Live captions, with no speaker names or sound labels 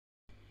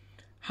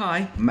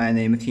Hi, my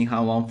name is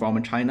Xinhang Wang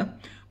from China,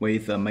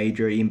 with a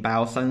major in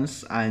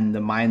bioscience and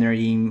a minor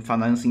in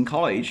finance in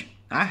college.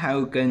 I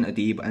have gained a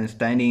deep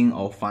understanding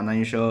of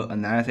financial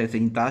analysis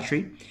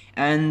industry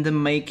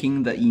and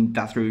making the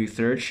industry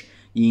research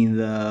in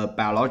the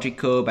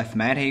biological,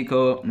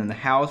 mathematical, and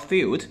health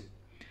field.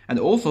 And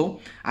also,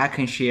 I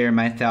can share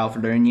my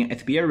self-learning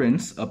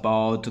experience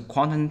about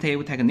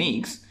quantitative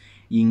techniques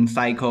in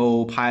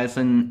Psycho,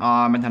 Python,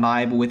 R,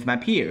 MATLAB with my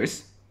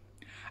peers.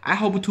 I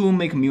hope to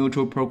make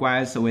mutual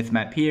progress with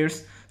my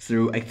peers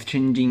through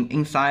exchanging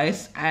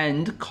insights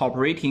and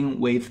cooperating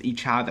with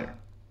each other.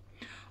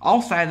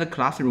 Outside the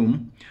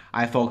classroom,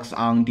 I focus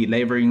on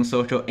delivering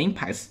social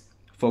impacts.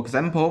 For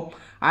example,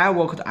 I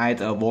worked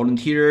as a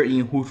volunteer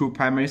in Hushu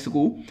Primary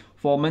School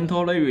for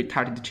mentally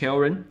retarded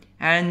children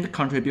and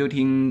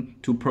contributing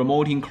to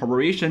promoting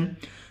cooperation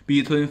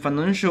between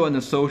financial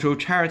and social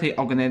charity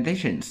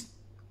organizations.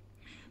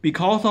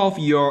 Because of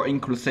your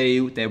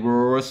inclusive,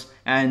 diverse,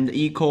 and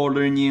equal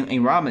learning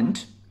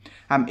environment,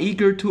 I'm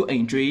eager to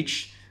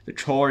enrich the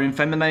children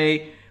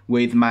family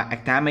with my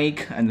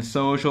academic and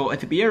social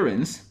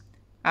experience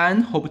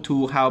and hope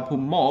to help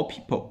more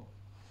people.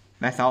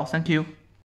 That's all. Thank you.